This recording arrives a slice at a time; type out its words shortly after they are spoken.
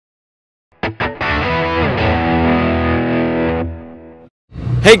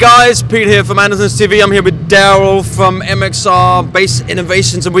Hey guys, Pete here from Andertons TV. I'm here with Daryl from MXR Bass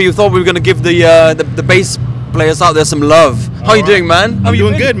Innovations, and we thought we were going to give the bass players out there some love. How are you doing, man? How I'm you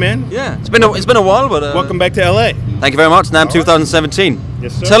doing been? good, man. Yeah, it's been a while, but welcome back to LA. Thank you very much. NAMM 2017.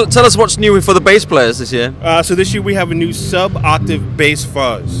 Yes, sir. Tell us what's new for the bass players this year. So this year we have a new sub-octave bass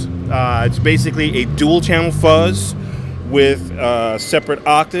fuzz. It's basically a dual-channel fuzz with a separate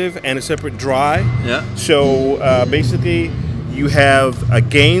octave and a separate dry. Yeah. So basically, you have a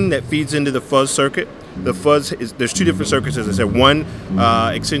gain that feeds into the fuzz circuit. The fuzz there's two different circuits, as I said. One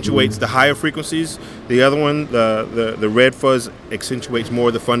accentuates the higher frequencies. The other one, the red fuzz, accentuates more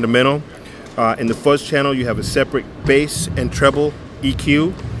of the fundamental. In the fuzz channel, you have a separate bass and treble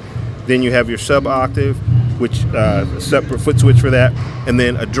EQ. Then you have your sub octave, which a separate foot switch for that, and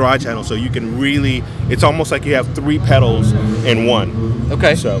then a dry channel. So you can really, it's almost like you have three pedals in one.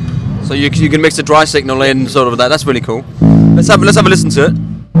 Okay. So you can mix the dry signal in sort of that. That's really cool. Let's have a listen to it.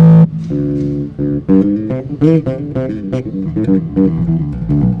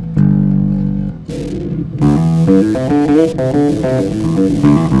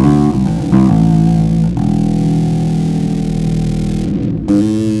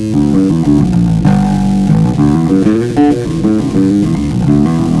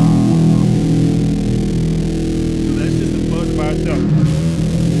 So that's just the fuzz by itself.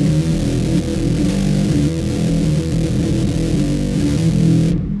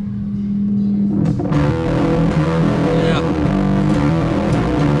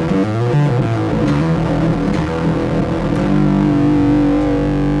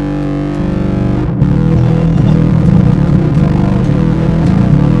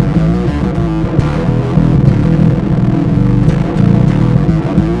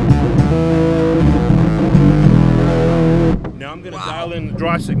 I'm going to dial in the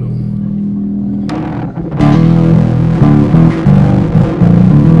dry signal.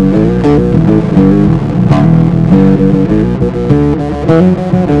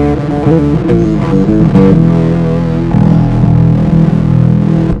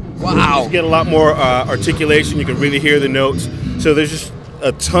 Wow. You get a lot more articulation. You can really hear the notes. So there's just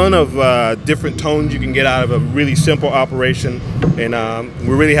a ton of different tones you can get out of a really simple operation, and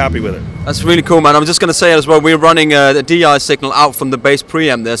we're really happy with it. That's really cool, man. I'm just going to say as well, we're running the DI signal out from the bass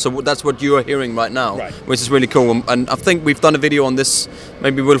preamp there, so that's what you are hearing right now, Right. Which is really cool. And I think we've done a video on this.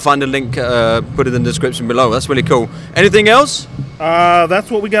 Maybe we'll find a link, put it in the description below. That's really cool. Anything else? That's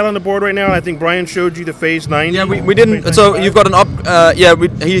what we got on the board right now. I think Brian showed you the Phase 90. Yeah, we didn't. So you've got an up. Yeah,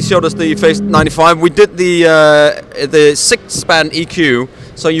 he showed us the Phase 95. We did the 6-band EQ.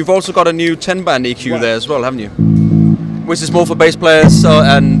 So you've also got a new 10-band EQ there as well, haven't you? Which is more for bass players.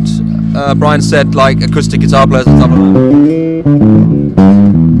 And Brian said like acoustic guitar players and stuff like that.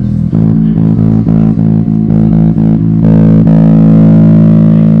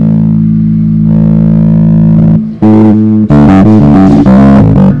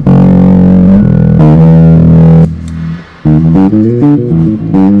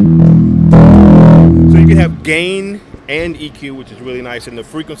 So you can have gain and EQ, which is really nice, and the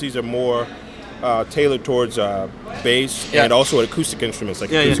frequencies are more tailored towards bass and also acoustic instruments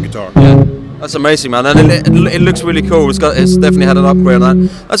like acoustic guitar. Yeah, that's amazing, man, and it looks really cool. It's definitely had an upgrade on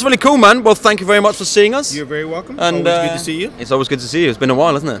that. That's really cool, man. Well, thank you very much for seeing us. You're very welcome. And always good to see you. It's always good to see you. It's been a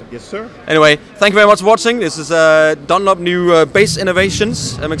while, hasn't it? Yes, sir. Anyway, thank you very much for watching. This is Dunlop New Bass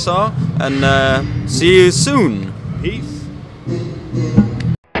Innovations, MXR, and see you soon.